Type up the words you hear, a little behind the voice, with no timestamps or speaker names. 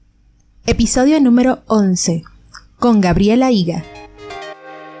Episodio número 11, con Gabriela Higa.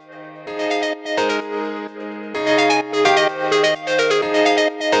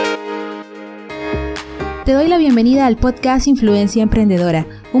 Te doy la bienvenida al podcast Influencia Emprendedora,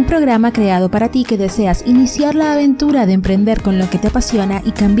 un programa creado para ti que deseas iniciar la aventura de emprender con lo que te apasiona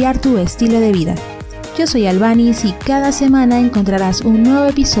y cambiar tu estilo de vida. Yo soy Albanis y cada semana encontrarás un nuevo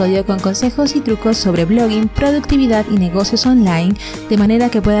episodio con consejos y trucos sobre blogging, productividad y negocios online, de manera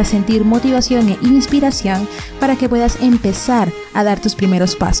que puedas sentir motivación e inspiración para que puedas empezar a dar tus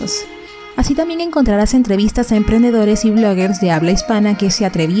primeros pasos. Así también encontrarás entrevistas a emprendedores y bloggers de habla hispana que se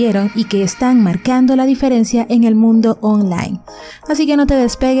atrevieron y que están marcando la diferencia en el mundo online. Así que no te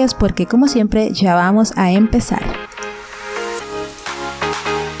despegues porque, como siempre, ya vamos a empezar.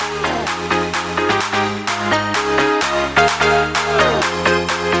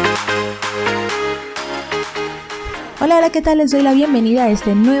 Hola, ¿qué tal? Les doy la bienvenida a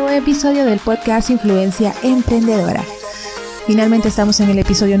este nuevo episodio del podcast Influencia Emprendedora. Finalmente estamos en el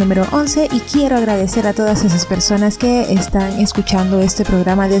episodio número 11 y quiero agradecer a todas esas personas que están escuchando este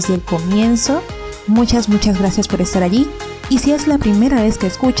programa desde el comienzo. Muchas gracias por estar allí. Y si es la primera vez que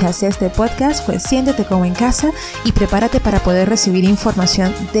escuchas este podcast, pues siéntete como en casa y prepárate para poder recibir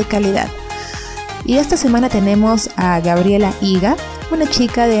información de calidad. Y esta semana tenemos a Gabriela Higa, una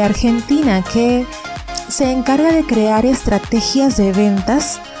chica de Argentina que se encarga de crear estrategias de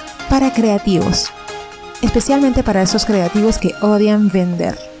ventas para creativos, especialmente para esos creativos que odian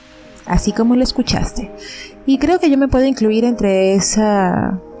vender, así como lo escuchaste. Y creo que yo me puedo incluir entre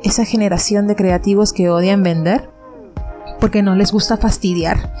esa generación de creativos que odian vender, porque no les gusta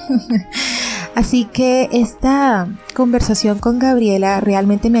fastidiar. Así que esta conversación con Gabriela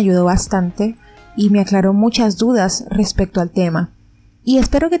realmente me ayudó bastante y me aclaró muchas dudas respecto al tema. Y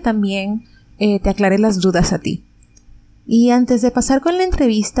espero que también te aclaré las dudas a ti. Y antes de pasar con la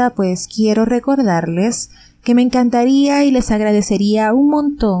entrevista, pues quiero recordarles que me encantaría y les agradecería un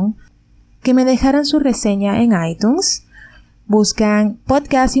montón que me dejaran su reseña en iTunes. Buscan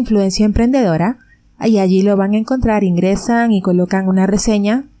Podcast Influencia Emprendedora y allí lo van a encontrar, ingresan y colocan una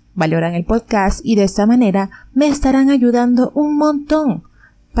reseña, valoran el podcast y de esta manera me estarán ayudando un montón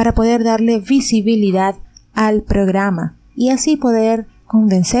para poder darle visibilidad al programa y así poder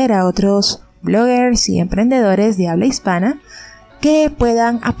convencer a otros bloggers y emprendedores de habla hispana que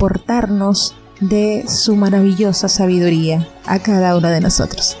puedan aportarnos de su maravillosa sabiduría a cada uno de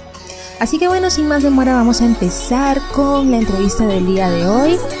nosotros. Así que bueno, sin más demora vamos a empezar con la entrevista del día de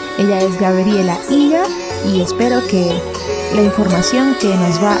hoy. Ella es Gabriela Higa y espero que la información que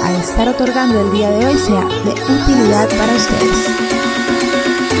nos va a estar otorgando el día de hoy sea de utilidad para ustedes.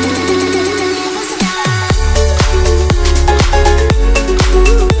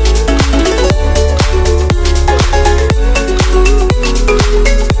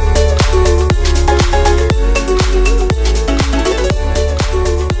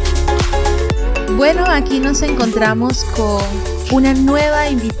 Bueno, aquí nos encontramos con una nueva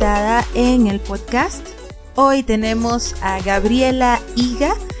invitada en el podcast. Hoy tenemos a Gabriela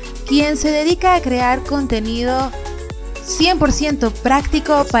Higa, quien se dedica a crear contenido 100%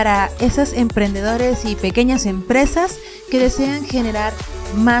 práctico para esos emprendedores y pequeñas empresas que desean generar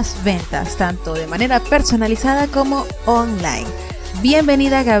más ventas, tanto de manera personalizada como online.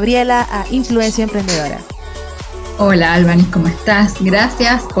 Bienvenida, Gabriela, a Influencia Emprendedora. Hola Albanis, ¿cómo estás?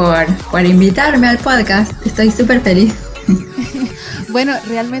 Gracias por invitarme al podcast, estoy súper feliz. Bueno,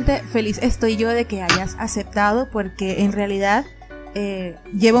 realmente feliz estoy yo de que hayas aceptado porque en realidad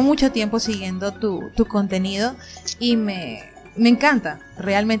llevo mucho tiempo siguiendo tu contenido y me encanta.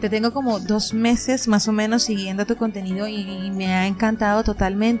 Realmente tengo como 2 meses más o menos siguiendo tu contenido y me ha encantado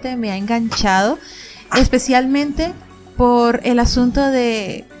totalmente, me ha enganchado, especialmente por el asunto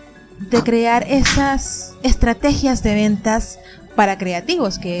de crear esas estrategias de ventas para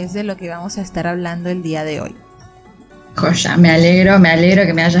creativos, que es de lo que vamos a estar hablando el día de hoy. Joya, me alegro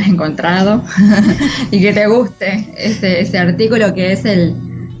que me hayas encontrado y que te guste ese artículo que es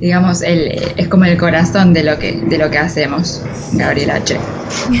es como el corazón de lo que hacemos, Gabriela H.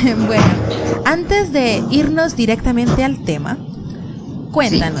 Bueno, antes de irnos directamente al tema,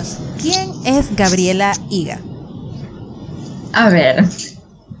 cuéntanos, sí. ¿Quién es Gabriela Higa? A ver,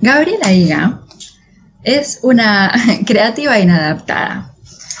 Gabriela Higa es una creativa inadaptada.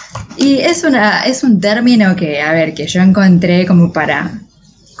 Y es un término que yo encontré como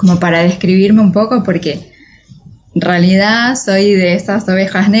para describirme un poco, porque en realidad soy de esas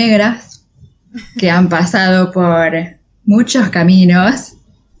ovejas negras que han pasado por muchos caminos,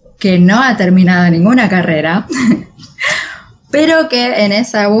 que no ha terminado ninguna carrera, pero que en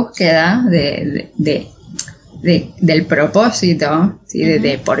esa búsqueda de del propósito, ¿sí?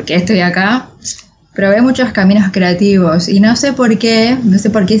 De por qué estoy acá, probé muchos caminos creativos y no sé por qué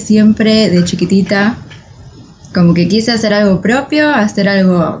siempre de chiquitita como que quise hacer algo propio, hacer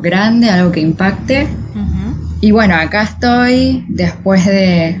algo grande, algo que impacte. Y bueno, acá estoy después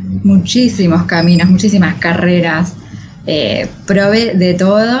de muchísimos caminos, muchísimas carreras, probé de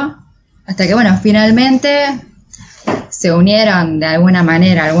todo, hasta que bueno, finalmente se unieron de alguna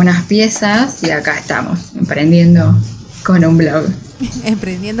manera algunas piezas y acá estamos, emprendiendo con un blog.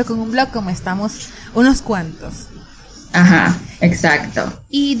 Emprendiendo con un blog como estamos unos cuantos. Ajá, exacto.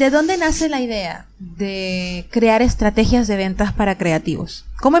 ¿Y de dónde nace la idea de crear estrategias de ventas para creativos?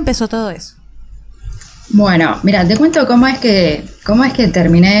 ¿Cómo empezó todo eso? Bueno, mira, te cuento cómo es que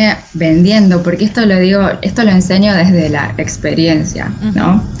terminé vendiendo, porque esto lo enseño desde la experiencia,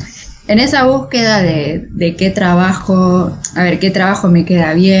 ¿no? En esa búsqueda de qué trabajo me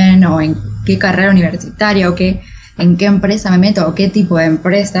queda bien, o en qué carrera universitaria, o en qué empresa me meto, o qué tipo de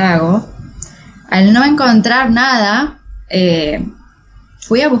empresa hago, al no encontrar nada,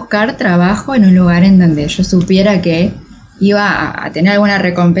 fui a buscar trabajo en un lugar en donde yo supiera que iba a tener alguna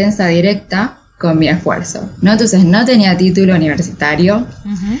recompensa directa con mi esfuerzo, ¿no? Entonces no tenía título universitario,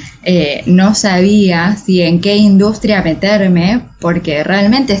 no sabía si en qué industria meterme, porque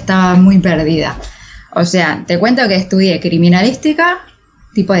realmente estaba muy perdida. O sea, te cuento que estudié criminalística,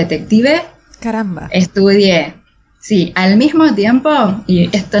 tipo detective. Caramba. Estudié, sí, al mismo tiempo, y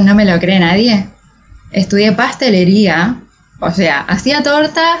esto no me lo cree nadie, estudié pastelería, o sea, hacía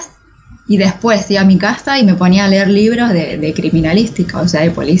tortas y después iba a mi casa y me ponía a leer libros de criminalística, o sea, de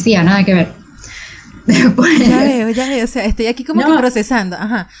policía, nada que ver. Después, ya veo, o sea, estoy aquí como que procesando,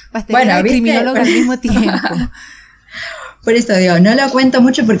 pastelería y criminóloga al mismo tiempo. Por eso digo, no lo cuento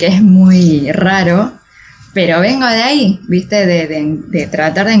mucho porque es muy raro, pero vengo de ahí, ¿viste? De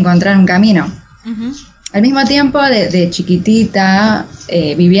tratar de encontrar un camino. Al mismo tiempo, de chiquitita,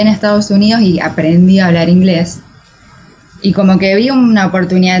 viví en Estados Unidos y aprendí a hablar inglés. Y como que vi una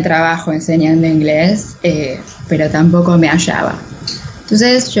oportunidad de trabajo enseñando inglés, pero tampoco me hallaba.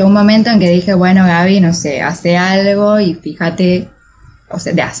 Entonces llegó un momento en que dije, bueno, Gaby, no sé, hace algo y fíjate, o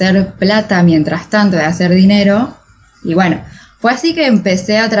sea, de hacer plata mientras tanto, de hacer dinero. Y bueno, fue así que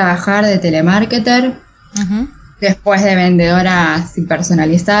empecé a trabajar de telemarketer, después de vendedora así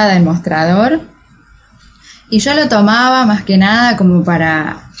personalizada en mostrador. Y yo lo tomaba más que nada como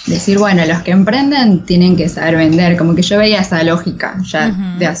para decir, bueno, los que emprenden tienen que saber vender, como que yo veía esa lógica ya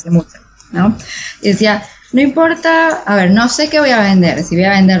de hace mucho, ¿no? Y decía, no importa, a ver, no sé qué voy a vender, si voy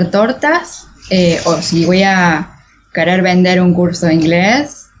a vender tortas o si voy a querer vender un curso de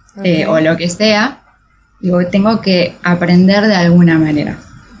inglés o lo que sea, digo, tengo que aprender de alguna manera.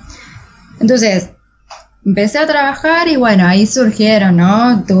 Entonces, empecé a trabajar y bueno, ahí surgieron,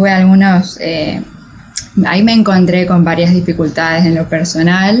 ¿no? Tuve algunos, ahí me encontré con varias dificultades en lo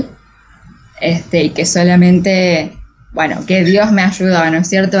personal, y que solamente, bueno, que Dios me ayudaba, ¿no es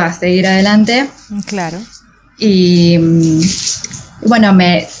cierto?, a seguir adelante. Claro. Y bueno,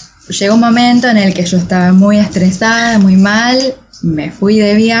 llegó un momento en el que yo estaba muy estresada, muy mal, me fui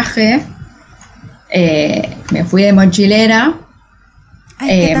de viaje, me fui de mochilera.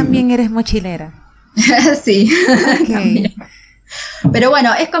 Ay, que también eres mochilera. Sí. Okay. Pero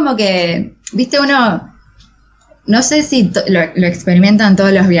bueno, es como que, viste, uno, no sé si lo experimentan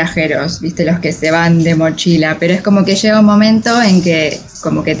todos los viajeros, viste, los que se van de mochila, pero es como que llega un momento en que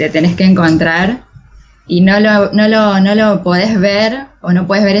como que te tenés que encontrar y no lo podés ver, o no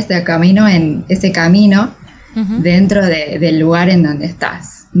puedes ver ese camino dentro del lugar en donde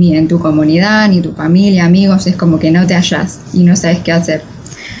estás, ni en tu comunidad, ni tu familia, amigos, es como que no te hallás y no sabes qué hacer.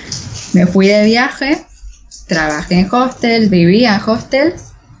 Me fui de viaje, trabajé en hostels, vivía en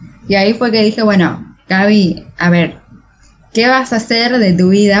hostels, y ahí fue que dije, bueno, Gaby, a ver, ¿qué vas a hacer de tu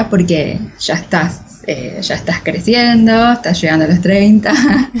vida? Porque ya estás creciendo, estás llegando a los 30.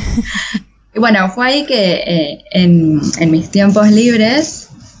 Y bueno, fue ahí que en mis tiempos libres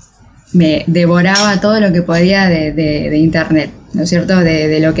me devoraba todo lo que podía de internet, ¿no es cierto?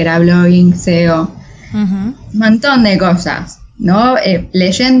 De lo que era blogging, SEO, un montón de cosas, ¿no?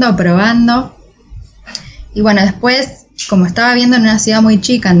 Leyendo, probando. Y bueno, después, como estaba viendo en una ciudad muy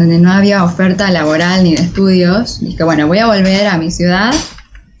chica en donde no había oferta laboral ni de estudios, dije, bueno, voy a volver a mi ciudad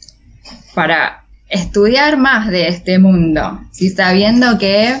para estudiar más de este mundo, ¿sí? Sabiendo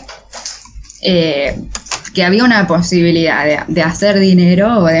que había una posibilidad de hacer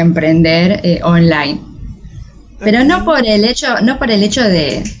dinero o de emprender online. Pero no por el hecho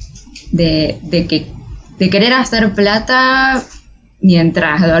de querer hacer plata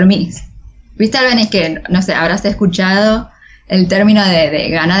mientras dormís. ¿Viste, Albeniz, que, no sé, habrás escuchado el término de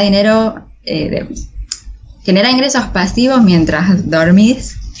ganar dinero genera ingresos pasivos mientras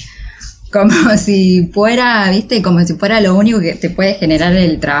dormís, como si fuera, ¿viste? Como si fuera lo único que te puede generar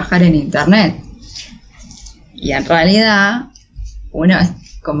el trabajar en internet. Y en realidad, uno es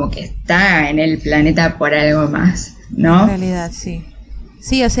como que está en el planeta por algo más, ¿no? En realidad, sí.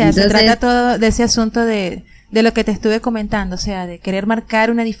 Sí, o sea, entonces, se trata todo de ese asunto de lo que te estuve comentando, o sea, de querer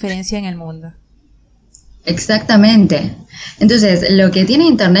marcar una diferencia en el mundo. Exactamente. Entonces, lo que tiene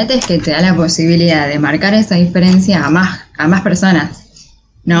internet es que te da la posibilidad de marcar esa diferencia a más personas,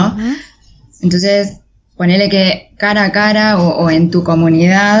 ¿no? Uh-huh. Entonces, ponele que cara a cara o en tu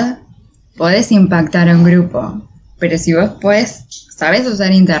comunidad podés impactar a un grupo, pero si vos sabés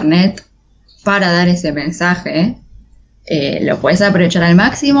usar internet para dar ese mensaje, lo podés aprovechar al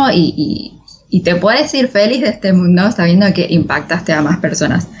máximo y te podés ir feliz de este mundo sabiendo que impactaste a más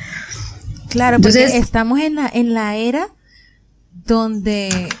personas. Claro, entonces, porque estamos en la era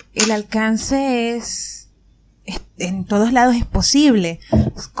donde el alcance en todos lados es posible.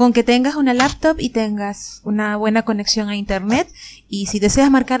 Con que tengas una laptop y tengas una buena conexión a internet, y si deseas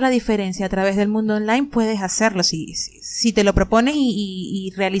marcar la diferencia a través del mundo online, puedes hacerlo si te lo propones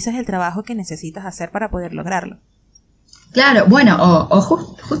y realizas el trabajo que necesitas hacer para poder lograrlo. Claro, bueno,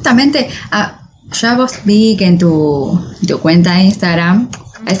 justamente ya vos vi que en tu cuenta de Instagram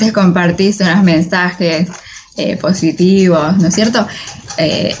a veces compartís unos mensajes positivos, ¿no es cierto?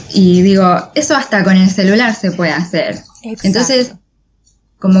 Y digo, eso hasta con el celular se puede hacer. Exacto. Entonces,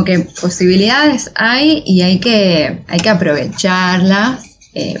 como que posibilidades hay y hay que aprovecharlas,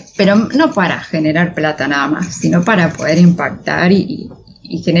 pero no para generar plata nada más, sino para poder impactar y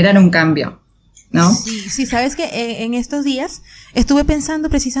generar un cambio, ¿no? Sí, sabes que en estos días estuve pensando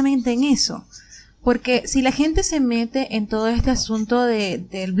precisamente en eso. Porque si la gente se mete en todo este asunto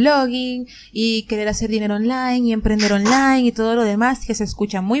del blogging y querer hacer dinero online y emprender online y todo lo demás, que se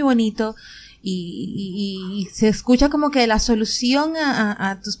escucha muy bonito y se escucha como que la solución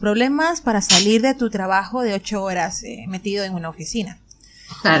a tus problemas para salir de tu trabajo de 8 horas metido en una oficina.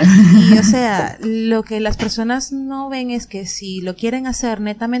 Claro. Y o sea, lo que las personas no ven es que si lo quieren hacer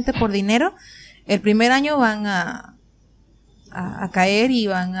netamente por dinero, el primer año van a caer y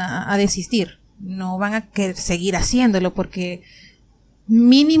van a desistir. No van a querer seguir haciéndolo porque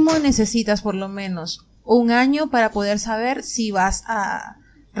mínimo necesitas por lo menos 1 año para poder saber si vas a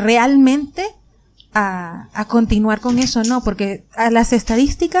realmente a continuar con eso o no, porque a las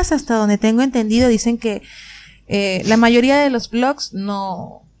estadísticas, hasta donde tengo entendido, dicen que la mayoría de los blogs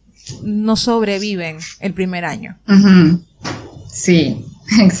no sobreviven el primer año. Uh-huh. Sí,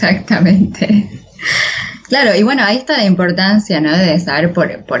 exactamente. Claro, y bueno, ahí está la importancia, ¿no? De saber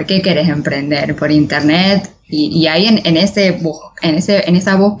por qué querés emprender, por internet, y ahí en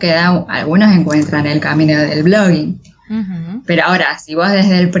esa búsqueda algunos encuentran el camino del blogging. Uh-huh. Pero ahora, si vos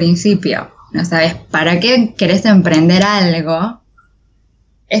desde el principio no sabes para qué querés emprender algo,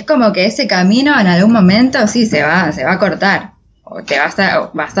 es como que ese camino en algún momento sí se va a cortar, o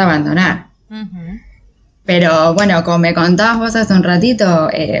vas a abandonar. Uh-huh. Pero bueno, como me contabas vos hace un ratito,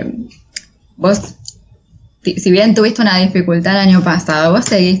 vos, si bien tuviste una dificultad el año pasado, vos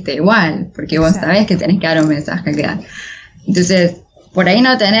seguiste igual, porque vos sabés que tenés que dar un mensaje claro. Entonces, por ahí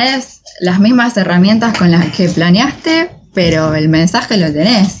no tenés las mismas herramientas con las que planeaste, pero el mensaje lo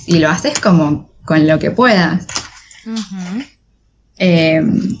tenés y lo haces como con lo que puedas. Uh-huh.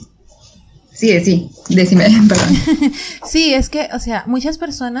 Sí, decime, perdón. Sí, es que, o sea, muchas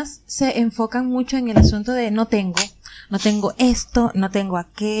personas se enfocan mucho en el asunto de no tengo esto, no tengo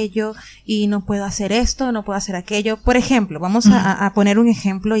aquello, y no puedo hacer esto, no puedo hacer aquello. Por ejemplo, vamos a poner un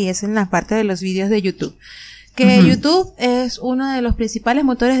ejemplo, y es en la parte de los vídeos de YouTube. Que YouTube es uno de los principales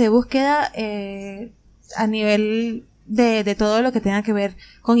motores de búsqueda a nivel de todo lo que tenga que ver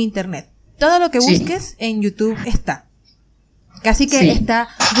con internet. Todo lo que busques en YouTube está. Casi que está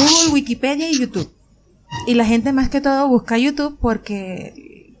Google, Wikipedia y YouTube. Y la gente más que todo busca YouTube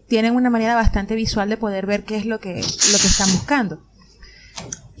porque tienen una manera bastante visual de poder ver qué es lo que están buscando.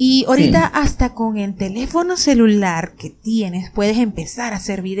 Y ahorita hasta con el teléfono celular que tienes puedes empezar a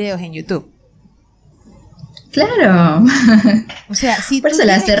hacer videos en YouTube. Claro. O sea, si tú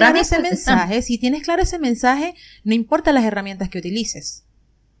tienes claro ese mensaje, si tienes claro ese mensaje, no importa las herramientas que utilices.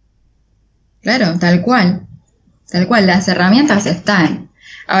 Claro, tal cual. Tal cual, las herramientas están.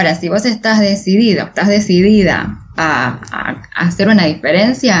 Ahora, si vos estás decidida a hacer una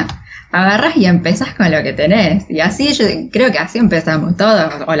diferencia, agarras y empezás con lo que tenés. Y así yo creo que así empezamos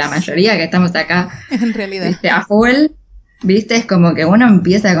todos, o la mayoría que estamos acá. En realidad. ¿Viste? A full, ¿viste? Es como que uno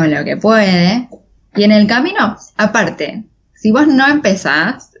empieza con lo que puede. Y en el camino, aparte, si vos no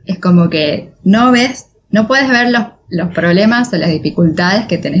empezás, es como que no puedes ver los problemas o las dificultades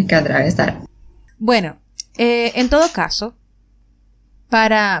que tenés que atravesar. Bueno, En todo caso,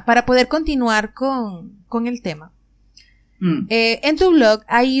 para poder continuar con el tema, en tu blog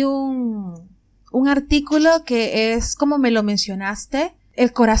hay un artículo que es, como me lo mencionaste,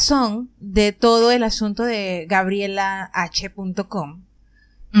 el corazón de todo el asunto de GabrielaH.com,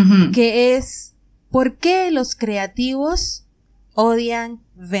 que es ¿por qué los creativos odian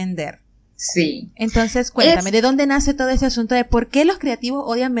vender? Sí. Entonces, cuéntame, ¿de dónde nace todo ese asunto de por qué los creativos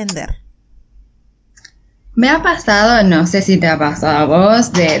odian vender? Me ha pasado, no sé si te ha pasado a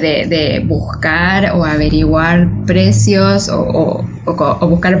vos, de buscar o averiguar precios o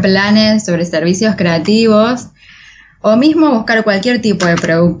buscar planes sobre servicios creativos, o mismo buscar cualquier tipo de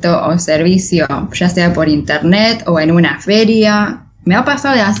producto o servicio, ya sea por internet o en una feria. Me ha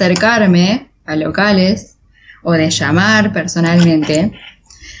pasado de acercarme a locales o de llamar personalmente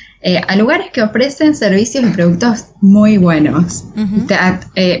a lugares que ofrecen servicios y productos muy buenos,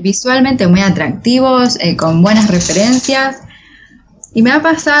 visualmente muy atractivos, con buenas referencias. Y me ha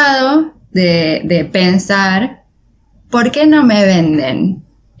pasado de pensar, ¿por qué no me venden?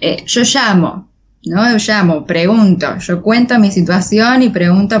 Yo llamo, ¿no? Yo llamo, pregunto, yo cuento mi situación y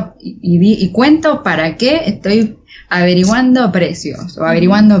pregunto y cuento para qué estoy averiguando precios o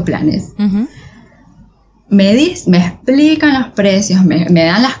averiguando planes. Me explican los precios, me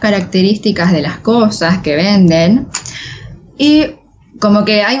dan las características de las cosas que venden y como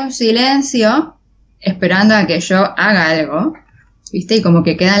que hay un silencio esperando a que yo haga algo, ¿viste? Y como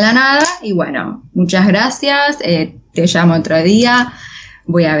que queda en la nada y bueno, muchas gracias, te llamo otro día,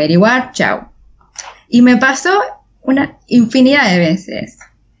 voy a averiguar, chao. Y me pasó una infinidad de veces.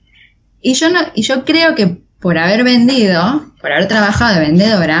 Y yo creo que por haber vendido, por haber trabajado de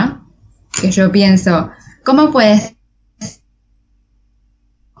vendedora, que yo pienso, ¿cómo puedes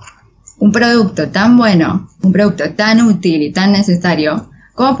un producto tan bueno, un producto tan útil y tan necesario,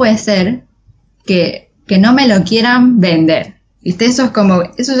 cómo puede ser que no me lo quieran vender? ¿Viste? Eso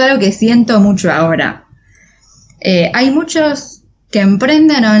es algo que siento mucho ahora. Hay muchos que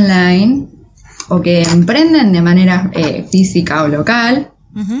emprenden online o que emprenden de manera física o local,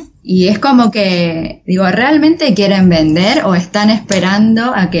 y es como que, digo, ¿realmente quieren vender o están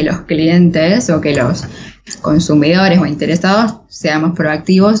esperando a que los clientes o que los consumidores o interesados seamos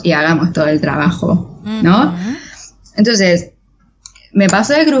proactivos y hagamos todo el trabajo, ¿no? Entonces, me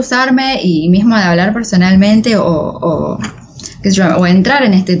pasó de cruzarme y mismo de hablar personalmente o entrar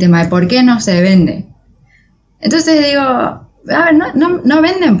en este tema de por qué no se vende. Entonces digo, a ver, no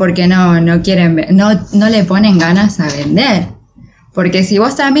venden porque no quieren, no le ponen ganas a vender. Porque si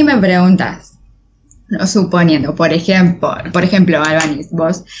vos a mí me preguntas, no, suponiendo, por ejemplo, Albaniz,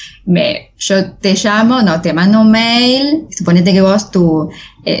 yo te llamo, te mando un mail, suponete que vos tu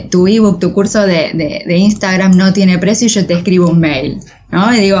ebook, tu curso de Instagram no tiene precio y yo te escribo un mail,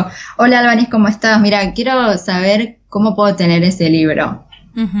 ¿no? Y digo, hola Albaniz, ¿cómo estás? Mira, quiero saber cómo puedo tener ese libro.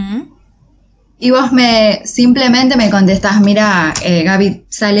 Y vos simplemente me contestás, mira, Gaby,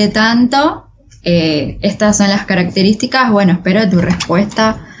 sale tanto, estas son las características, bueno, espero tu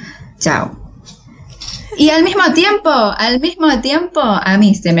respuesta, chao. Y al mismo tiempo, a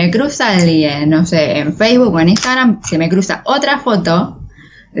mí se me cruza alguien, no sé, en Facebook o en Instagram, se me cruza otra foto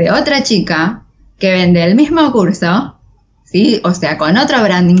de otra chica que vende el mismo curso, ¿sí? O sea, con otro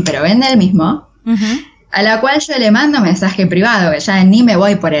branding, pero vende el mismo, a la cual yo le mando mensaje privado, que ya ni me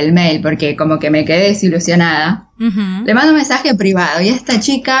voy por el mail, porque como que me quedé desilusionada. Le mando un mensaje privado y esta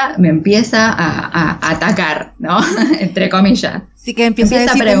chica me empieza a atacar, ¿no? Entre comillas. Sí, que empieza a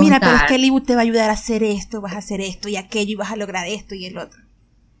decirte, mira, pero es que el ebook te va a ayudar a hacer esto, vas a hacer esto y aquello y vas a lograr esto y el otro.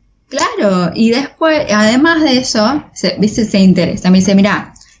 Claro, y después, además de eso, se interesa. Me dice,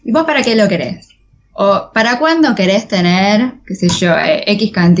 mira, ¿y vos para qué lo querés? O ¿para cuándo querés tener, qué sé yo,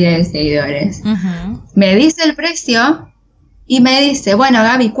 X cantidad de seguidores? Me dice el precio y me dice, bueno,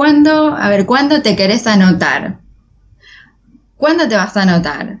 Gaby, ¿cuándo te querés anotar? ¿Cuándo te vas a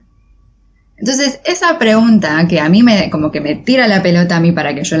anotar? Entonces, esa pregunta que a mí como que me tira la pelota a mí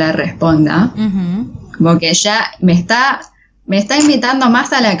para que yo la responda, como que ya me está invitando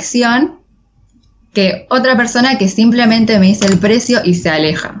más a la acción que otra persona que simplemente me dice el precio y se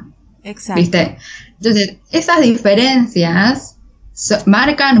aleja. Exacto. ¿Viste? Entonces, esas diferencias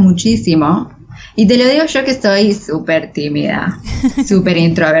marcan muchísimo. Y te lo digo yo que soy súper tímida, súper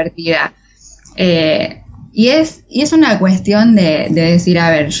introvertida. Y es una cuestión de decir,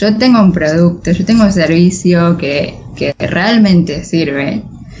 a ver, yo tengo un producto, yo tengo un servicio que realmente sirve,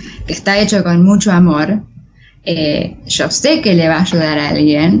 que está hecho con mucho amor. Yo sé que le va a ayudar a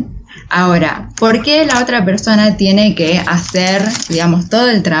alguien. Ahora, ¿por qué la otra persona tiene que hacer, digamos, todo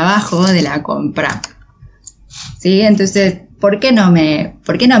el trabajo de la compra? ¿Sí? Entonces, ¿por qué no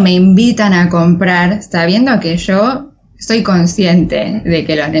me invitan a comprar sabiendo que yo soy consciente de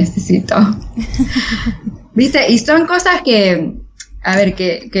que lo necesito? ¿Viste? Y son cosas que, a ver,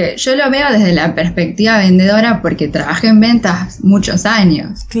 que yo lo veo desde la perspectiva vendedora porque trabajé en ventas muchos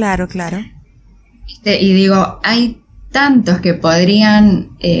años. Claro, claro. ¿Viste? Y digo, hay tantos que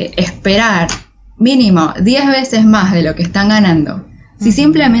podrían esperar mínimo 10 veces más de lo que están ganando si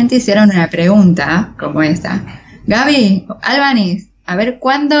simplemente hicieran una pregunta como esta. Gaby, Albanis, a ver,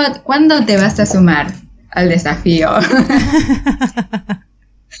 ¿cuándo te vas a sumar al desafío?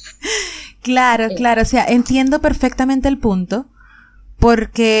 Claro, o sea, entiendo perfectamente el punto,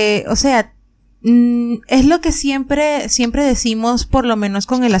 porque, o sea, es lo que siempre decimos, por lo menos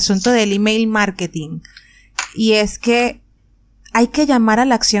con el asunto del email marketing, y es que hay que llamar a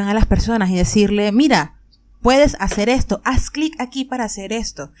la acción a las personas y decirle, mira, puedes hacer esto, haz clic aquí para hacer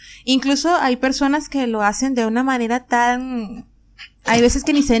esto. Incluso hay personas que lo hacen de una manera hay veces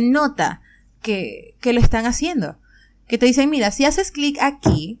que ni se nota que lo están haciendo, que te dicen, mira, si haces clic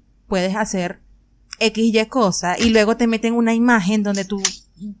aquí, puedes hacer XY cosa, y luego te meten una imagen donde tú,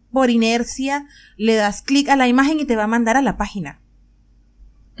 por inercia, le das clic a la imagen y te va a mandar a la página.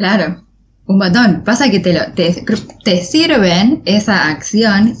 Claro, un botón. Pasa que te sirven esa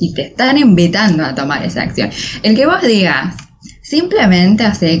acción y te están invitando a tomar esa acción. El que vos digas, simplemente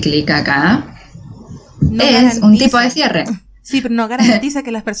hace clic acá, no es garantiza un tipo de cierre. Sí, pero no garantiza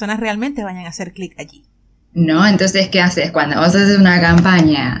que las personas realmente vayan a hacer clic allí. No, entonces, ¿qué haces? Cuando vos haces una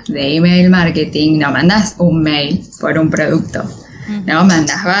campaña de email marketing, no mandás un mail por un producto, no,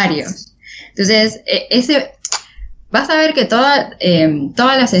 mandás varios. Entonces, vas a ver que todas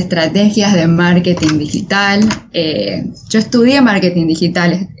las estrategias de marketing digital, yo estudié marketing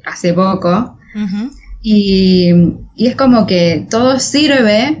digital hace poco, y es como que todo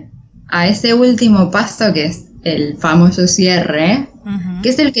sirve a ese último paso que es el famoso cierre, que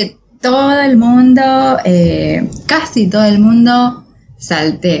es el que todo el mundo, casi todo el mundo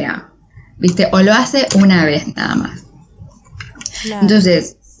saltea, ¿viste? O lo hace una vez nada más. Claro.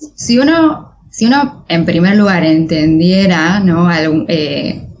 Entonces, si uno en primer lugar entendiera, ¿no?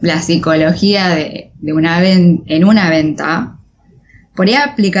 La psicología en una venta, por ahí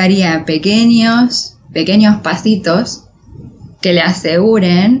aplicaría pequeños pasitos que le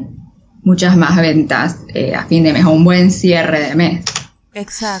aseguren muchas más ventas a fin de mes, o un buen cierre de mes.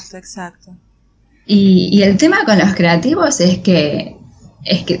 Exacto. Y el tema con los creativos es que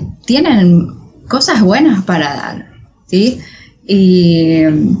tienen cosas buenas para dar, ¿sí? Y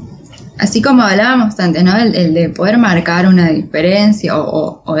así como hablábamos antes, ¿no? El de poder marcar una diferencia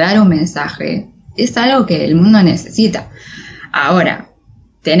o dar un mensaje, es algo que el mundo necesita. Ahora,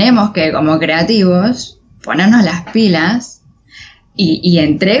 tenemos que, como creativos, ponernos las pilas y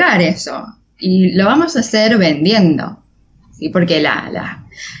entregar eso. Y lo vamos a hacer vendiendo. ¿Sí? Porque la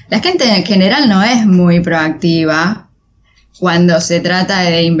gente en general no es muy proactiva cuando se trata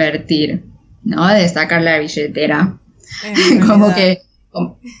de invertir, ¿no? De sacar la billetera. Como que,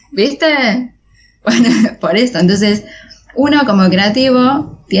 ¿viste? Bueno, por eso. Entonces, uno como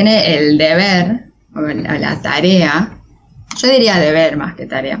creativo tiene el deber, o la tarea, yo diría deber más que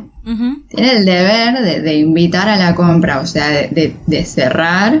tarea. Tiene el deber de invitar a la compra, o sea, de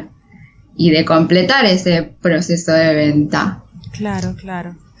cerrar y de completar ese proceso de venta. Claro.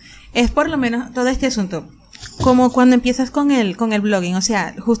 Es por lo menos todo este asunto, como cuando empiezas con el blogging, o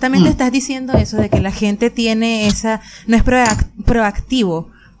sea, justamente estás diciendo eso de que la gente tiene no es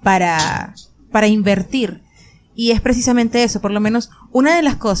proactivo para invertir, y es precisamente eso. Por lo menos una de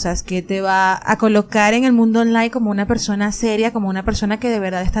las cosas que te va a colocar en el mundo online como una persona seria, como una persona que de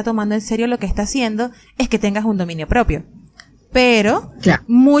verdad está tomando en serio lo que está haciendo, es que tengas un dominio propio. Pero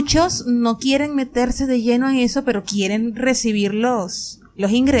muchos no quieren meterse de lleno en eso, pero quieren recibir los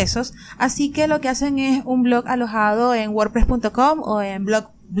ingresos, así que lo que hacen es un blog alojado en wordpress.com o en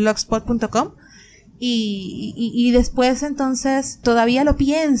blogspot.com, y después entonces todavía lo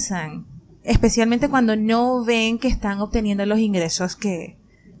piensan, especialmente cuando no ven que están obteniendo los ingresos que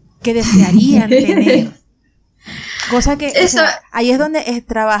desearían tener. Cosa que, o sea, ahí es donde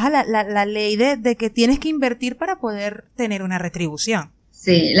trabaja la ley de que tienes que invertir para poder tener una retribución.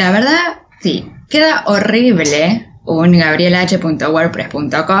 Sí, la verdad, sí. Queda horrible un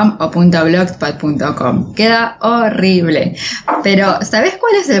gabrielh.wordpress.com o .blogspot.com. Queda horrible. Pero, ¿sabes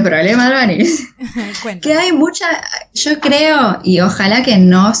cuál es el problema, Albanis? Que hay yo creo, y ojalá que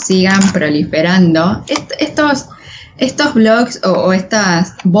no sigan proliferando, estos blogs o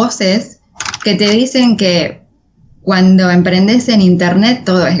estas voces que te dicen que cuando emprendes en internet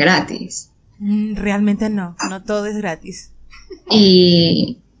todo es gratis. Realmente no todo es gratis.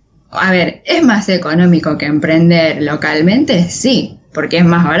 Y A ver, ¿es más económico que emprender localmente? Sí, porque es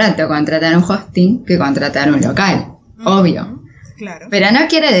más barato contratar un hosting que contratar un local, obvio. Claro. Pero no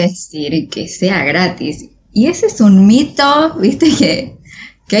quiere decir que sea gratis. Y ese es un mito, viste,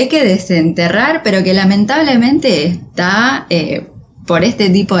 que hay que desenterrar, pero que lamentablemente está por este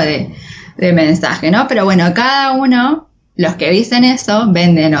tipo de mensaje, ¿no? Pero bueno, cada uno, los que dicen eso,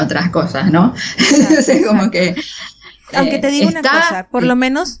 venden otras cosas, ¿no? Entonces, como que... Aunque te digo una cosa, por lo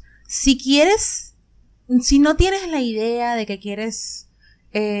menos, si quieres, si no tienes la idea de que quieres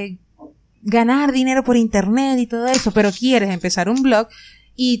ganar dinero por internet y todo eso, pero quieres empezar un blog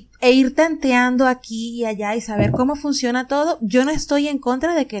e ir tanteando aquí y allá y saber cómo funciona todo, yo no estoy en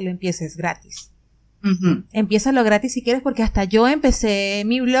contra de que lo empieces gratis. Uh-huh. Empiézalo gratis si quieres, porque hasta yo empecé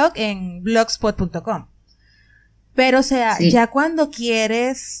mi blog en blogspot.com. Pero, o sea, sí, ya cuando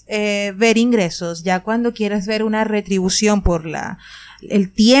quieres ver ingresos, ya cuando quieres ver una retribución por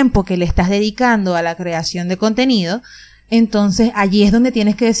el tiempo que le estás dedicando a la creación de contenido, entonces allí es donde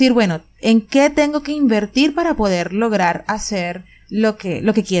tienes que decir, bueno, ¿en qué tengo que invertir para poder lograr hacer lo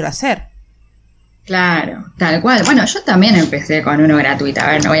que quiero hacer? Claro, tal cual. Bueno, yo también empecé con uno gratuito, a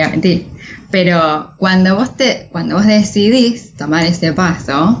ver, no voy a mentir. Pero cuando vos decidís tomar ese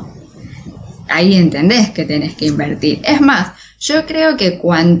paso, ahí entendés que tenés que invertir. Es más, yo creo que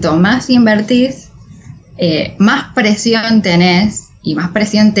cuanto más invertís, más presión tenés y más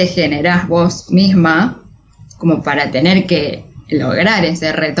presión te generás vos misma como para tener que lograr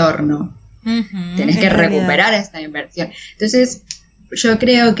ese retorno. Uh-huh, tenés que recuperar esa inversión. Entonces, yo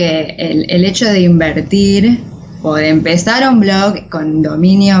creo que el hecho de invertir o de empezar un blog con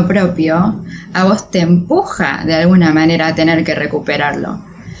dominio propio, a vos te empuja de alguna manera a tener que recuperarlo.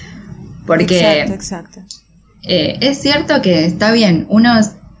 Porque exacto. Es cierto que está bien,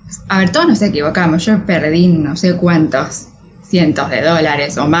 a ver, todos nos equivocamos, yo perdí no sé cuántos cientos de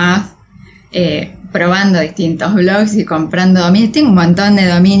dólares o más probando distintos blogs y comprando dominios. Tengo un montón de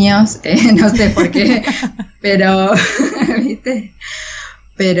dominios, no sé por qué, pero, ¿viste?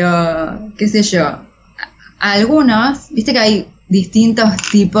 Pero, qué sé yo, algunos, viste que hay distintos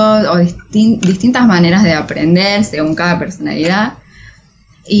tipos o distintas maneras de aprender según cada personalidad.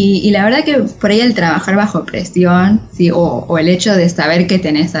 Y la verdad que por ahí el trabajar bajo presión, ¿sí? o el hecho de saber que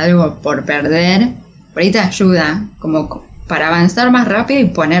tenés algo por perder, por ahí te ayuda como para avanzar más rápido y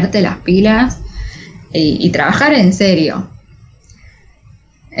ponerte las pilas y trabajar en serio.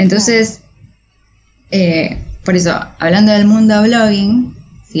 Entonces, por eso, hablando del mundo blogging,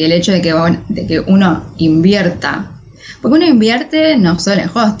 ¿sí? El hecho de que uno invierta, porque uno invierte no solo en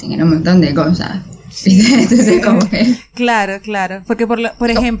hosting, en un montón de cosas. Sí. Entonces, ¿cómo es? Claro, porque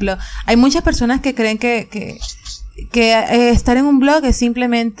por ejemplo, hay muchas personas que creen que estar en un blog es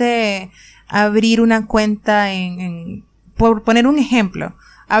simplemente abrir una cuenta por poner un ejemplo,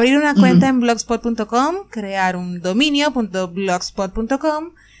 abrir una cuenta en blogspot.com, crear un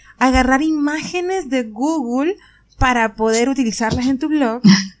dominio.blogspot.com, agarrar imágenes de Google para poder utilizarlas en tu blog,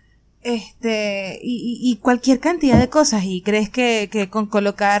 y cualquier cantidad de cosas, y crees que con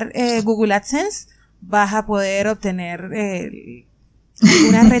colocar Google AdSense vas a poder obtener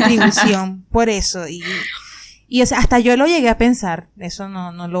una retribución por eso. Y o sea, hasta yo lo llegué a pensar, eso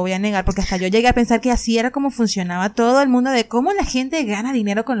no lo voy a negar, porque hasta yo llegué a pensar que así era como funcionaba todo el mundo de cómo la gente gana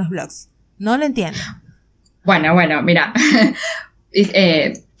dinero con los blogs. No lo entiendo. Bueno, mira,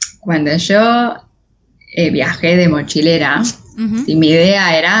 cuando yo viajé de mochilera, uh-huh, y mi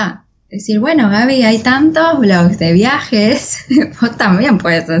idea era decir, bueno, Gaby, hay tantos blogs de viajes, vos también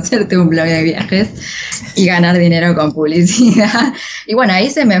puedes hacerte un blog de viajes y ganar dinero con publicidad. Y bueno, ahí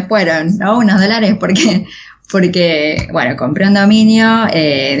se me fueron, ¿no? Unos dólares porque bueno, compré un dominio,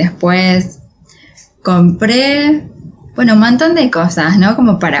 después compré, bueno, un montón de cosas, ¿no?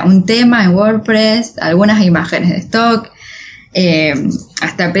 Como para un tema en WordPress, algunas imágenes de stock,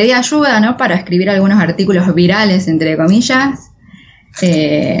 hasta pedí ayuda, ¿no? Para escribir algunos artículos virales, entre comillas,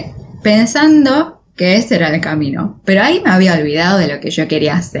 pensando que ese era el camino. Pero ahí me había olvidado de lo que yo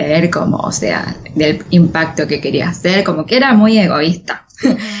quería hacer, como, o sea, del impacto que quería hacer, como que era muy egoísta.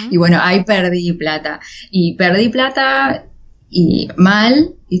 Uh-huh. Y bueno, ahí perdí plata. Y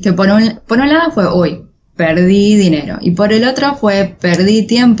mal, ¿viste? Por un lado fue, perdí dinero. Y por el otro fue, perdí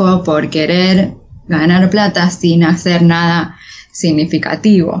tiempo por querer ganar plata sin hacer nada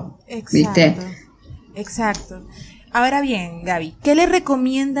significativo. ¿Viste? Exacto. Ahora bien, Gaby, ¿qué le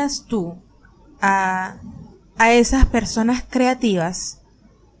recomiendas tú a esas personas creativas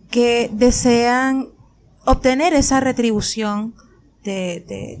que desean obtener esa retribución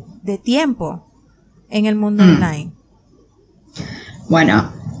de tiempo en el mundo online?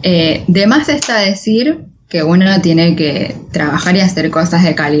 Bueno, de más está decir que uno tiene que trabajar y hacer cosas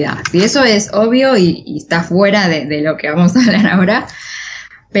de calidad. Y eso es obvio y está fuera de lo que vamos a hablar ahora,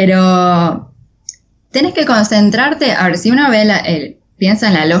 pero tenés que concentrarte. A ver, si uno piensa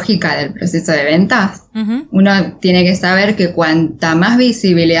en la lógica del proceso de ventas, uno tiene que saber que cuanta más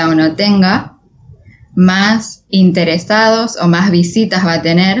visibilidad uno tenga, más interesados o más visitas va a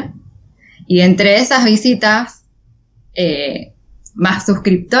tener, y entre esas visitas más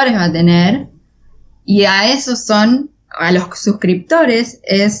suscriptores va a tener, y a los suscriptores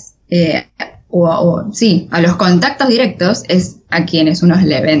a los contactos directos es a quienes uno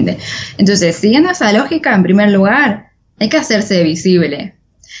le vende. Entonces, siguiendo esa lógica, en primer lugar, hay que hacerse visible.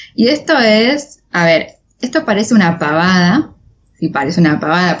 Y esto esto parece una pavada. Sí, parece una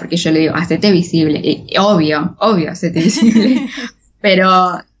pavada porque yo le digo, hacete visible. Y obvio, hacete visible.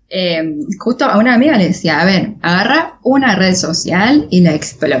 Pero justo a una amiga le decía, a ver, agarra una red social y la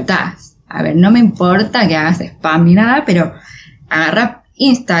explotás. A ver, no me importa que hagas spam ni nada, pero agarra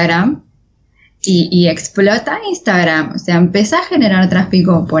Instagram y explota Instagram. O sea, empezá a generar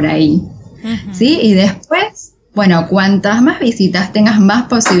tráfico por ahí. ¿Sí? Y después, bueno, cuantas más visitas tengas, más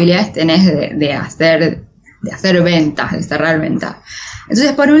posibilidades tenés de hacer ventas, de cerrar ventas.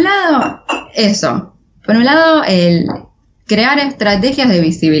 Entonces, por un lado, el crear estrategias de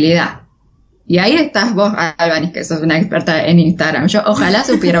visibilidad. Y ahí estás vos, Albany, que sos una experta en Instagram. Yo ojalá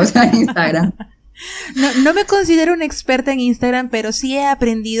supiera usar Instagram. No me considero una experta en Instagram, pero sí he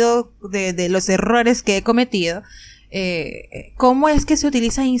aprendido de los errores que he cometido. Cómo es que se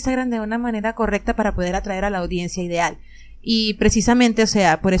utiliza Instagram de una manera correcta para poder atraer a la audiencia ideal. Y precisamente, o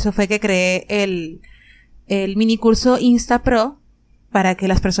sea, por eso fue que creé el mini curso Insta Pro, para que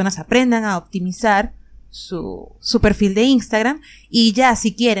las personas aprendan a optimizar su perfil de Instagram, y ya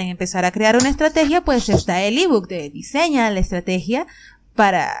si quieren empezar a crear una estrategia, pues está el ebook de diseña la estrategia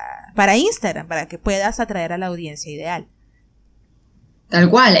para Instagram, para que puedas atraer a la audiencia ideal. Tal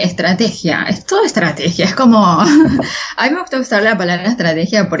cual, estrategia, es todo estrategia, es como, a mí me gusta usar la palabra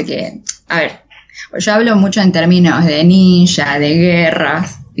estrategia porque, a ver, yo hablo mucho en términos de ninja, de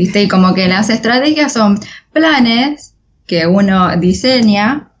guerras, ¿viste? Y como que las estrategias son planes que uno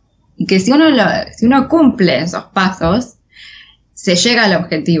diseña y que si uno cumple esos pasos, se llega al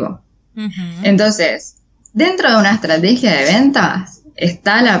objetivo. Entonces, dentro de una estrategia de ventas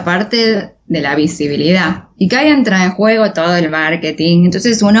está la parte de la visibilidad. Y que ahí entra en juego todo el marketing.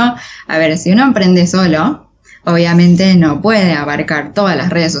 Entonces si uno emprende solo, obviamente no puede abarcar todas las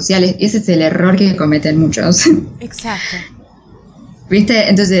redes sociales. Ese es el error que cometen muchos. Exacto. ¿Viste?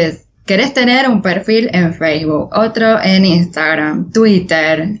 Entonces, querés tener un perfil en Facebook, otro en Instagram,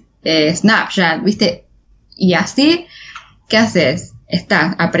 Twitter, Snapchat, ¿viste? Y así, ¿qué haces?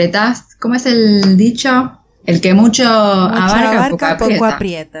 Apretás, ¿cómo es el dicho? El que mucho abarca, poco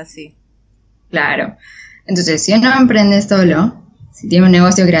aprieta, sí. Claro. Entonces, si uno emprende solo, si tiene un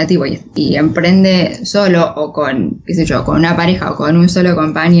negocio creativo y emprende solo o con, con una pareja o con un solo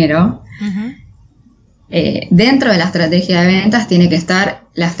compañero, dentro de la estrategia de ventas tiene que estar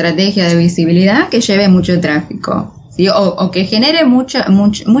la estrategia de visibilidad que lleve mucho tráfico, ¿sí? O que genere mucho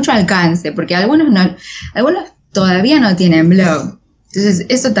alcance, porque algunos todavía no tienen blog. Entonces,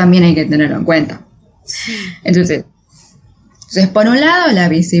 eso también hay que tenerlo en cuenta. Sí. Entonces, por un lado, la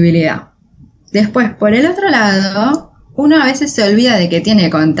visibilidad. Después, por el otro lado, uno a veces se olvida de que tiene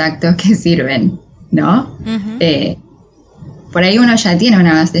contactos que sirven, ¿no? Por ahí uno ya tiene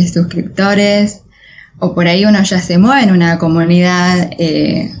una base de suscriptores, o por ahí uno ya se mueve en una comunidad,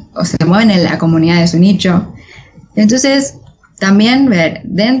 o se mueve en la comunidad de su nicho. Entonces, también ver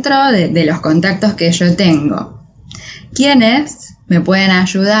dentro de los contactos que yo tengo, quiénes me pueden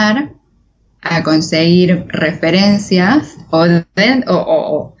ayudar a conseguir referencias, o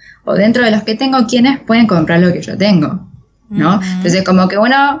dentro de los que tengo, quiénes pueden comprar lo que yo tengo, ¿no? Entonces, como que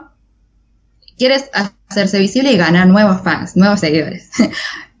uno quiere hacerse visible y ganar nuevos fans, nuevos seguidores.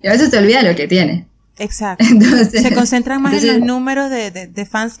 Y a veces se olvida lo que tiene. Exacto. Entonces, se concentran más en los números de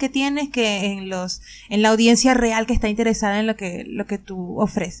fans que tienes que en la audiencia real que está interesada en lo que tú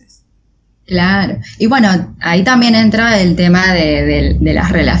ofreces. Claro. Y bueno, ahí también entra el tema de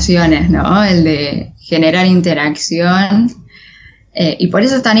las relaciones, ¿no? El de generar interacción. Y por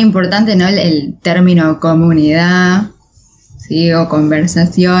eso es tan importante, ¿no? El término comunidad, ¿sí? O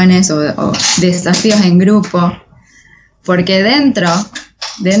conversaciones o desafíos en grupo. Porque dentro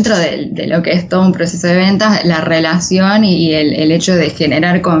de lo que es todo un proceso de ventas, la relación y el hecho de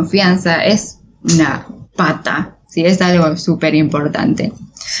generar confianza es una pata, ¿sí? Es algo súper importante.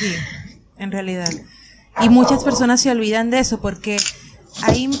 Sí, en realidad. Y muchas personas se olvidan de eso porque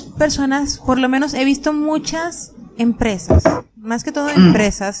hay personas, por lo menos he visto muchas empresas, más que todo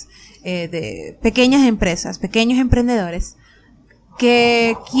empresas, de pequeñas empresas, pequeños emprendedores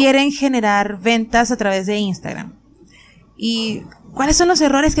que quieren generar ventas a través de Instagram. ¿Y cuáles son los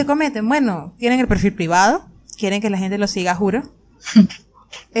errores que cometen? Bueno, tienen el perfil privado, quieren que la gente lo siga, juro.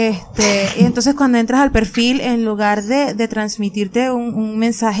 Y entonces cuando entras al perfil, en lugar de transmitirte un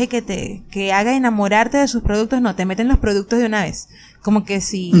mensaje que haga enamorarte de sus productos, no, te meten los productos de una vez, como que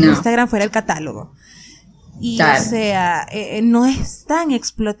si Instagram fuera el catálogo. Y claro. O sea, no están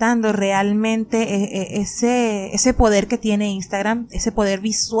explotando realmente ese poder que tiene Instagram, ese poder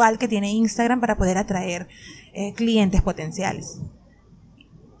visual que tiene Instagram para poder atraer clientes potenciales.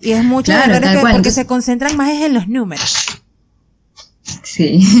 Y es mucho claro, errores porque entonces, se concentran más en los números.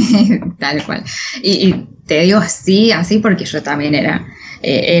 Sí, tal cual. Y te digo así porque yo también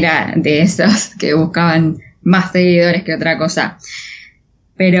era de esos que buscaban más seguidores que otra cosa.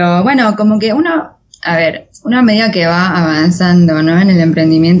 Pero bueno, como que uno a medida que va avanzando, ¿no?, en el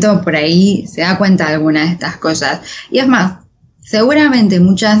emprendimiento, por ahí se da cuenta de algunas de estas cosas. Y es más, seguramente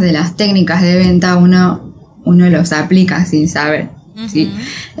muchas de las técnicas de venta uno los aplica sin saber, ¿sí?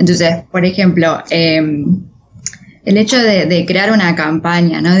 Entonces, por ejemplo, el hecho de crear una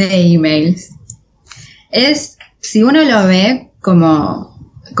campaña, ¿no?, de emails, es, si uno lo ve como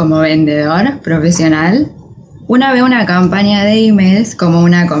vendedor profesional, uno ve una campaña de emails como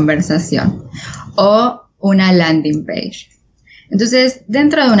una conversación o una landing page. Entonces,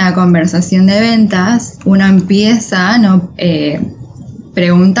 dentro de una conversación de ventas, uno empieza, ¿no?,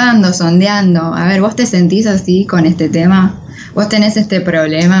 preguntando, sondeando, a ver, ¿vos te sentís así con este tema? ¿Vos tenés este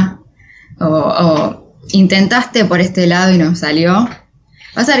problema? O intentaste por este lado y no salió.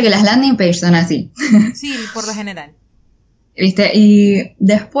 Vas a ver que las landing pages son así. Sí, por lo general. ¿Viste? Y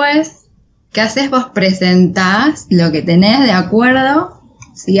después, ¿qué haces? Vos presentás lo que tenés de acuerdo,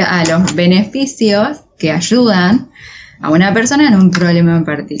 ¿sí?, a los beneficios que ayudan a una persona en un problema en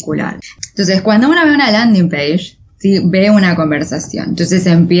particular. Entonces, cuando uno ve una landing page, ¿sí?, ve una conversación. Entonces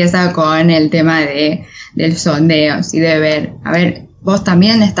empieza con el tema del sondeo, ¿sí?, de ver, a ver, vos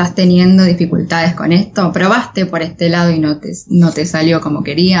también estás teniendo dificultades con esto, probaste por este lado y no te salió como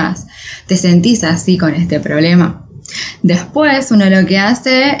querías, te sentís así con este problema. Después uno lo que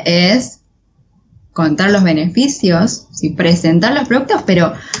hace es contar los beneficios, ¿sí?, presentar los productos,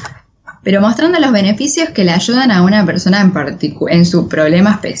 pero mostrando los beneficios que le ayudan a una persona en su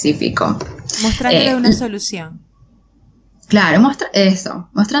problema específico. Mostrándole una solución. Claro,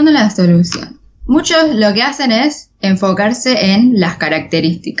 mostrando la solución. Muchos lo que hacen es enfocarse en las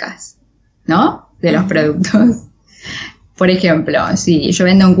características, ¿no?, de los productos. Por ejemplo, si yo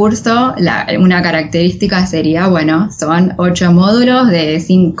vendo un curso, una característica sería, bueno, son 8 módulos de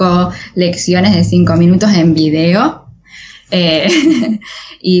 5 lecciones de 5 minutos en video,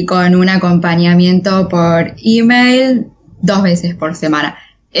 y con un acompañamiento por email 2 veces por semana.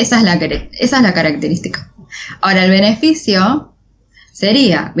 Esa es la característica. Ahora, el beneficio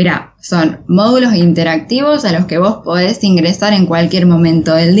sería, mira, son módulos interactivos a los que vos podés ingresar en cualquier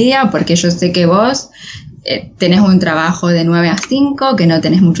momento del día, porque yo sé que vos tenés un trabajo de 9 a 5, que no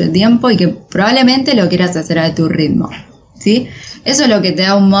tenés mucho tiempo y que probablemente lo quieras hacer a tu ritmo, ¿sí? Eso es lo que te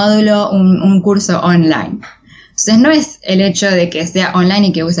da un módulo, un curso online. Entonces no es el hecho de que sea online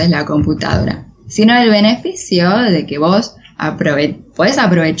y que uses la computadora, sino el beneficio de que vos podés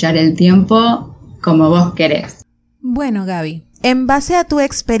aprovechar el tiempo como vos querés. Bueno, Gaby, en base a tu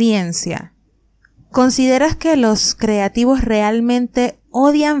experiencia, ¿consideras que los creativos realmente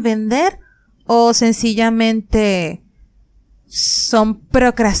odian vender o sencillamente son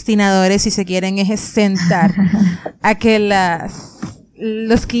procrastinadores y se quieren sentar a que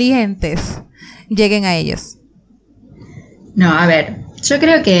los clientes lleguen a ellos? No, a ver, yo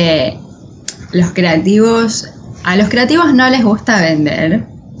creo que a los creativos no les gusta vender,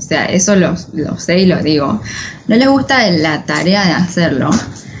 o sea, eso lo sé y lo digo, no les gusta la tarea de hacerlo,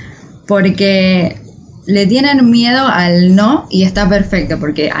 porque le tienen miedo al no, y está perfecto,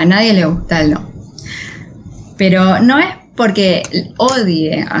 porque a nadie le gusta el no. Pero no es porque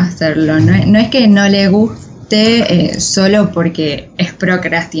odie hacerlo, no es que no le guste solo porque es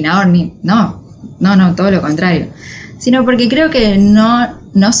procrastinador, no, todo lo contrario. Sino porque creo que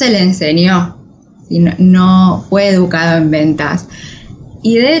no se le enseñó, y no fue educado en ventas.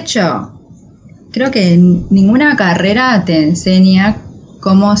 Y de hecho, creo que ninguna carrera te enseña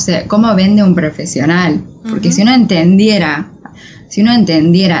cómo vende un profesional. Porque si uno entendiera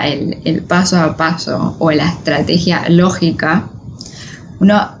el paso a paso o la estrategia lógica,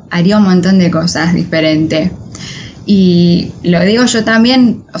 uno haría un montón de cosas diferentes. Y lo digo yo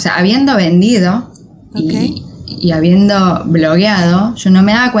también, o sea, habiendo vendido y habiendo blogueado, yo no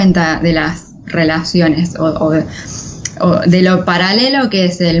me daba cuenta de las relaciones o de lo paralelo que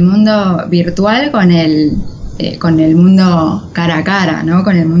es el mundo virtual con el mundo cara a cara, ¿no?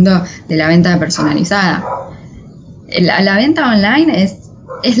 Con el mundo de la venta personalizada. La venta online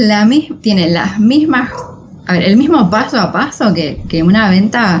tiene las mismas, el mismo paso a paso que una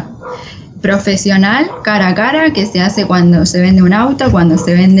venta profesional cara a cara que se hace cuando se vende un auto, cuando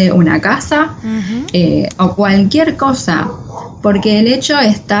se vende una casa, o cualquier cosa, porque el hecho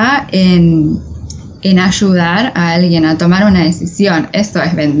está en ayudar a alguien a tomar una decisión. Eso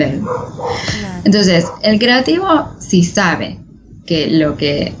es vender. Claro. Entonces, el creativo, si sabe que lo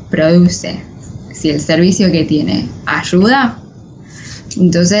que produce, si el servicio que tiene ayuda,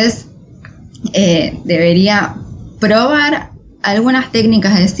 entonces debería probar algunas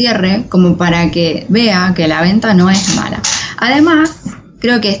técnicas de cierre como para que vea que la venta no es mala. Además,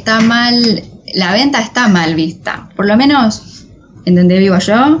 creo que la venta está mal vista. Por lo menos en donde vivo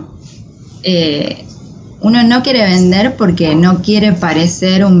yo, uno no quiere vender porque no quiere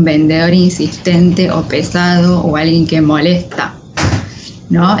parecer un vendedor insistente o pesado o alguien que molesta,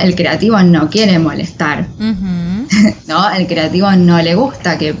 ¿no? El creativo no quiere molestar, ¿no? El creativo no le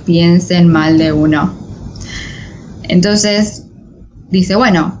gusta que piensen mal de uno. Entonces dice,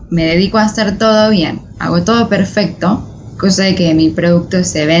 bueno, me dedico a hacer todo bien, hago todo perfecto, cosa de que mi producto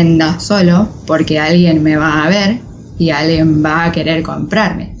se venda solo porque alguien me va a ver y alguien va a querer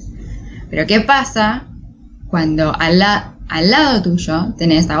comprarme. Pero ¿qué pasa cuando al lado tuyo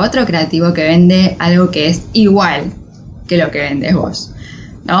tenés a otro creativo que vende algo que es igual que lo que vendes vos,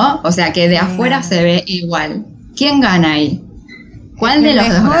 ¿no? O sea, que de afuera se ve igual. ¿Quién gana ahí? ¿Cuál de los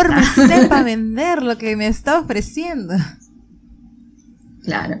dos gana? Mejor me sepa vender lo que me está ofreciendo.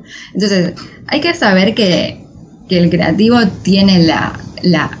 Claro. Entonces, hay que saber que el creativo tiene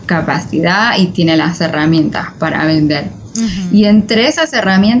la capacidad y tiene las herramientas para vender. Y entre esas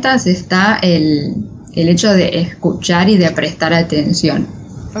herramientas está el hecho de escuchar y de prestar atención.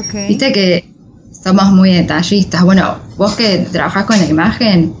 Okay. Viste que somos muy detallistas. Bueno, vos que trabajás con la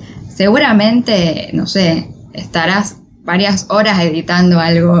imagen, seguramente, no sé, estarás varias horas editando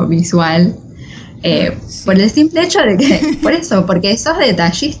algo visual. Sí. Por el simple hecho de que, porque sos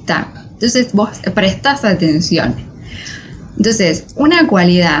detallista, entonces vos prestás atención. Entonces, una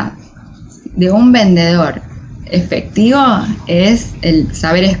cualidad de un vendedor efectivo es el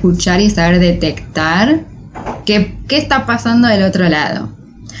saber escuchar y saber detectar qué está pasando del otro lado.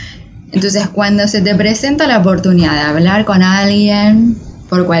 Entonces, cuando se te presenta la oportunidad de hablar con alguien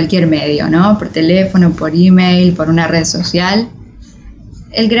por cualquier medio, ¿no? Por teléfono, por email, por una red social,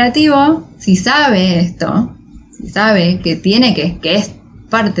 el creativo, si sabe esto, si sabe que que es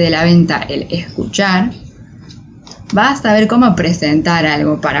parte de la venta el escuchar, va a saber cómo presentar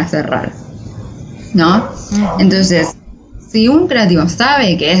algo para cerrar, ¿no? Entonces, si un creativo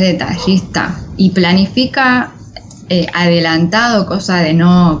sabe que es detallista y planifica adelantado, cosa de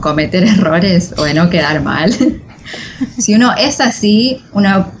no cometer errores o de no quedar mal, si uno es así,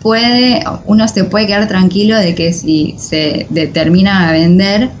 uno se puede quedar tranquilo de que si se determina a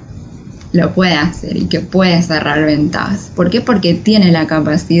vender, lo puede hacer y que puede cerrar ventas. ¿Por qué? Porque tiene la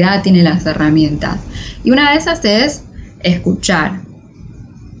capacidad, tiene las herramientas. Y una de esas es escuchar.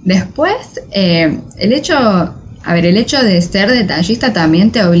 Después, el hecho de ser detallista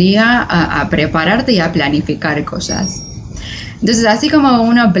también te obliga a prepararte y a planificar cosas. Entonces, así como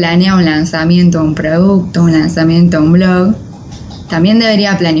uno planea un lanzamiento de un producto, un lanzamiento de un blog, también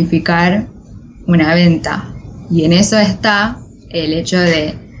debería planificar una venta. Y en eso está el hecho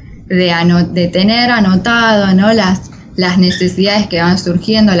de tener anotado, ¿no? las necesidades que van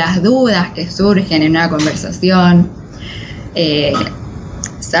surgiendo, las dudas que surgen en una conversación,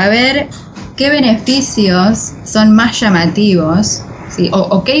 saber qué beneficios son más llamativos, ¿sí?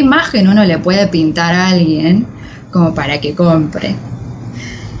 o qué imagen uno le puede pintar a alguien como para que compre.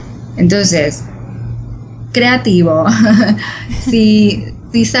 Entonces, creativo, si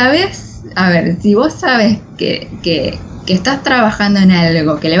sabes, si vos sabes que estás trabajando en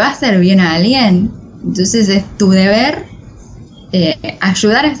algo que le va a hacer bien a alguien, entonces es tu deber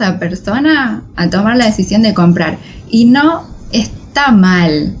ayudar a esa persona a tomar la decisión de comprar. Y no está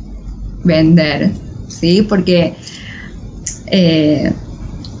mal vender, ¿sí? Porque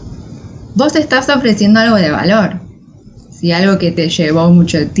vos estás ofreciendo algo de valor, ¿sí? Algo que te llevó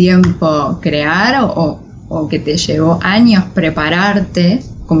mucho tiempo crear o que te llevó años prepararte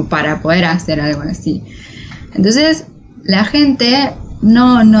como para poder hacer algo así. Entonces, la gente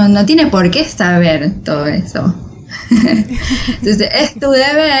no tiene por qué saber todo eso. Entonces, es tu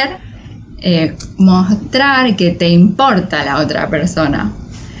deber mostrar que te importa la otra persona.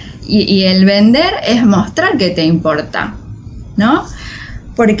 Y el vender es mostrar que te importa, ¿no?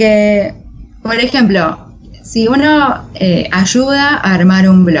 Porque por ejemplo, si uno ayuda a armar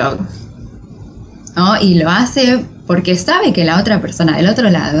un blog, ¿no? Y lo hace porque sabe que la otra persona del otro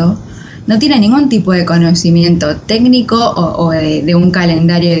lado no tiene ningún tipo de conocimiento técnico o de un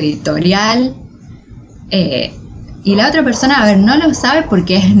calendario editorial, y la otra persona, a ver, no lo sabe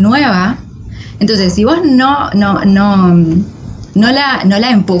porque es nueva. Entonces, si vos no la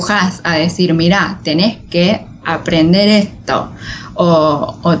empujás a decir, mirá, tenés que aprender esto,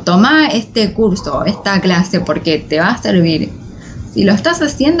 o tomá este curso, esta clase, porque te va a servir. Si lo estás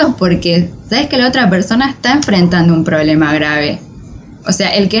haciendo es porque sabes que la otra persona está enfrentando un problema grave. O sea,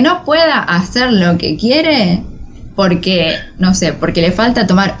 el que no pueda hacer lo que quiere porque, no sé, porque le falta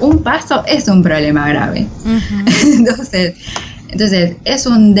tomar un paso, es un problema grave. Uh-huh. Entonces, es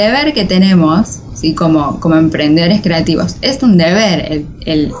un deber que tenemos, ¿sí? Como emprendedores creativos. Es un deber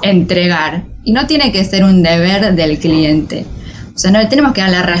el entregar. Y no tiene que ser un deber del cliente. O sea, no le tenemos que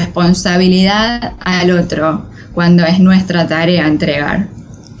dar la responsabilidad al otro cuando es nuestra tarea entregar.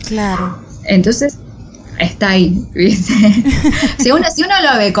 Claro. Entonces, está ahí, ¿viste? si uno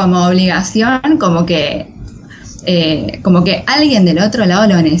lo ve como obligación, como que alguien del otro lado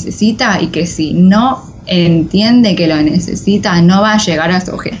lo necesita, y que si no entiende que lo necesita, no va a llegar a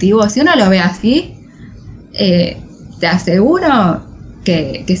su objetivo. Si uno lo ve así, te aseguro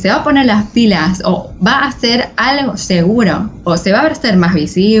que se va a poner las pilas, o va a hacer algo seguro, o se va a hacer más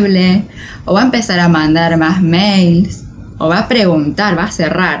visible, o va a empezar a mandar más mails, o va a preguntar, va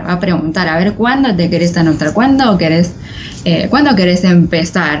a preguntar, a ver, ¿cuándo te querés anotar? ¿Cuándo querés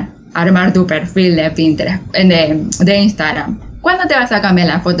empezar a armar tu perfil de Pinterest, de Instagram? ¿Cuándo te vas a cambiar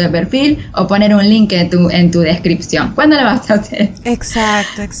la foto de perfil o poner un link en tu descripción? ¿Cuándo lo vas a hacer?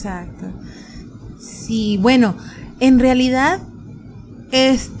 Exacto. Sí, bueno, en realidad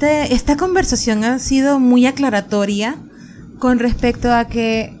esta conversación ha sido muy aclaratoria con respecto a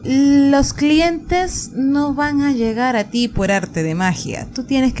que los clientes no van a llegar a ti por arte de magia. Tú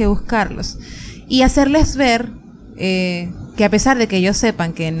tienes que buscarlos y hacerles ver que a pesar de que ellos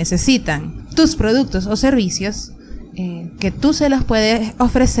sepan que necesitan tus productos o servicios, que tú se los puedes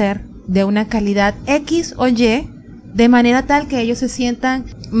ofrecer de una calidad X o Y, de manera tal que ellos se sientan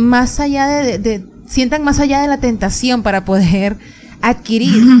más allá sientan más allá de la tentación para poder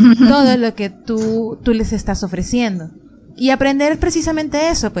adquirir todo lo que tú les estás ofreciendo. Y aprender precisamente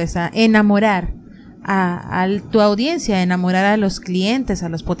eso, pues, a enamorar a tu audiencia, a enamorar a los clientes, a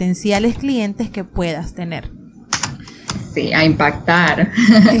los potenciales clientes que puedas tener. Sí, a impactar.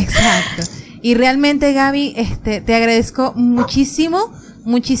 Exacto. Y realmente, Gaby, te agradezco muchísimo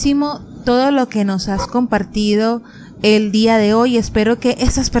todo lo que nos has compartido el día de hoy. Espero que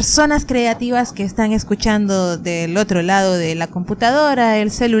esas personas creativas que están escuchando del otro lado de la computadora,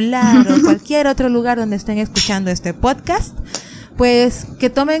 el celular o cualquier otro lugar donde estén escuchando este podcast, pues que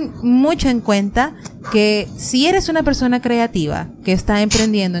tomen mucho en cuenta que si eres una persona creativa que está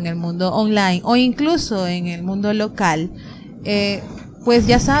emprendiendo en el mundo online o incluso en el mundo local, pues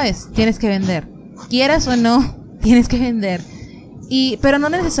ya sabes, tienes que vender. Quieras o no, tienes que vender. Pero no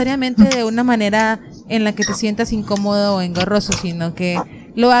necesariamente de una manera en la que te sientas incómodo o engorroso, sino que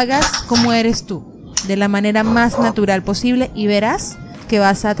lo hagas como eres tú, de la manera más natural posible, y verás que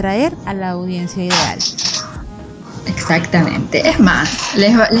vas a atraer a la audiencia ideal. Exactamente. Es más,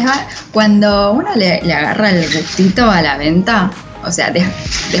 cuando uno le agarra el gustito a la venta, o sea,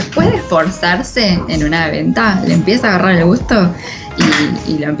 después de esforzarse en una venta, le empieza a agarrar el gusto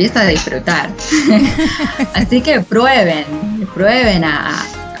y lo empieza a disfrutar. Así que prueben a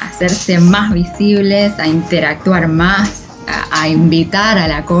hacerse más visibles, a interactuar más, a invitar a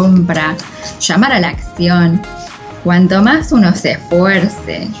la compra, llamar a la acción. Cuanto más uno se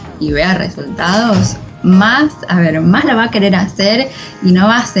esfuerce y vea resultados, más lo va a querer hacer y no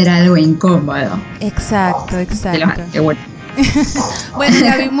va a ser algo incómodo. Exacto. Bueno,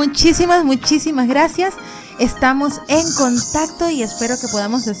 Gaby, muchísimas gracias. Estamos en contacto y espero que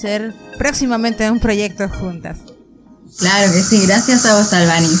podamos hacer próximamente un proyecto juntas. Claro que sí, gracias a vos,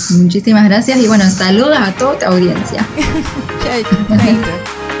 Albanis. Muchísimas gracias y bueno, saludos a toda tu audiencia.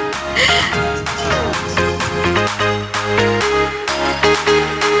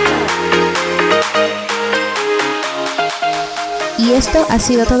 Y esto ha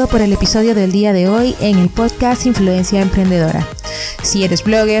sido todo por el episodio del día de hoy en el podcast Influencia Emprendedora. Si eres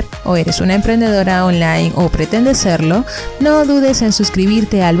blogger o eres una emprendedora online o pretendes serlo, no dudes en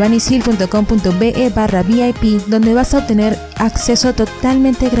suscribirte a albanisil.com.be/VIP, donde vas a obtener acceso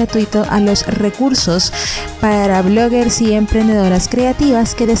totalmente gratuito a los recursos para bloggers y emprendedoras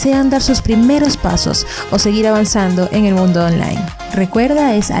creativas que desean dar sus primeros pasos o seguir avanzando en el mundo online.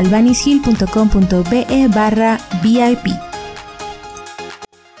 Recuerda, es albanisil.com.be/VIP.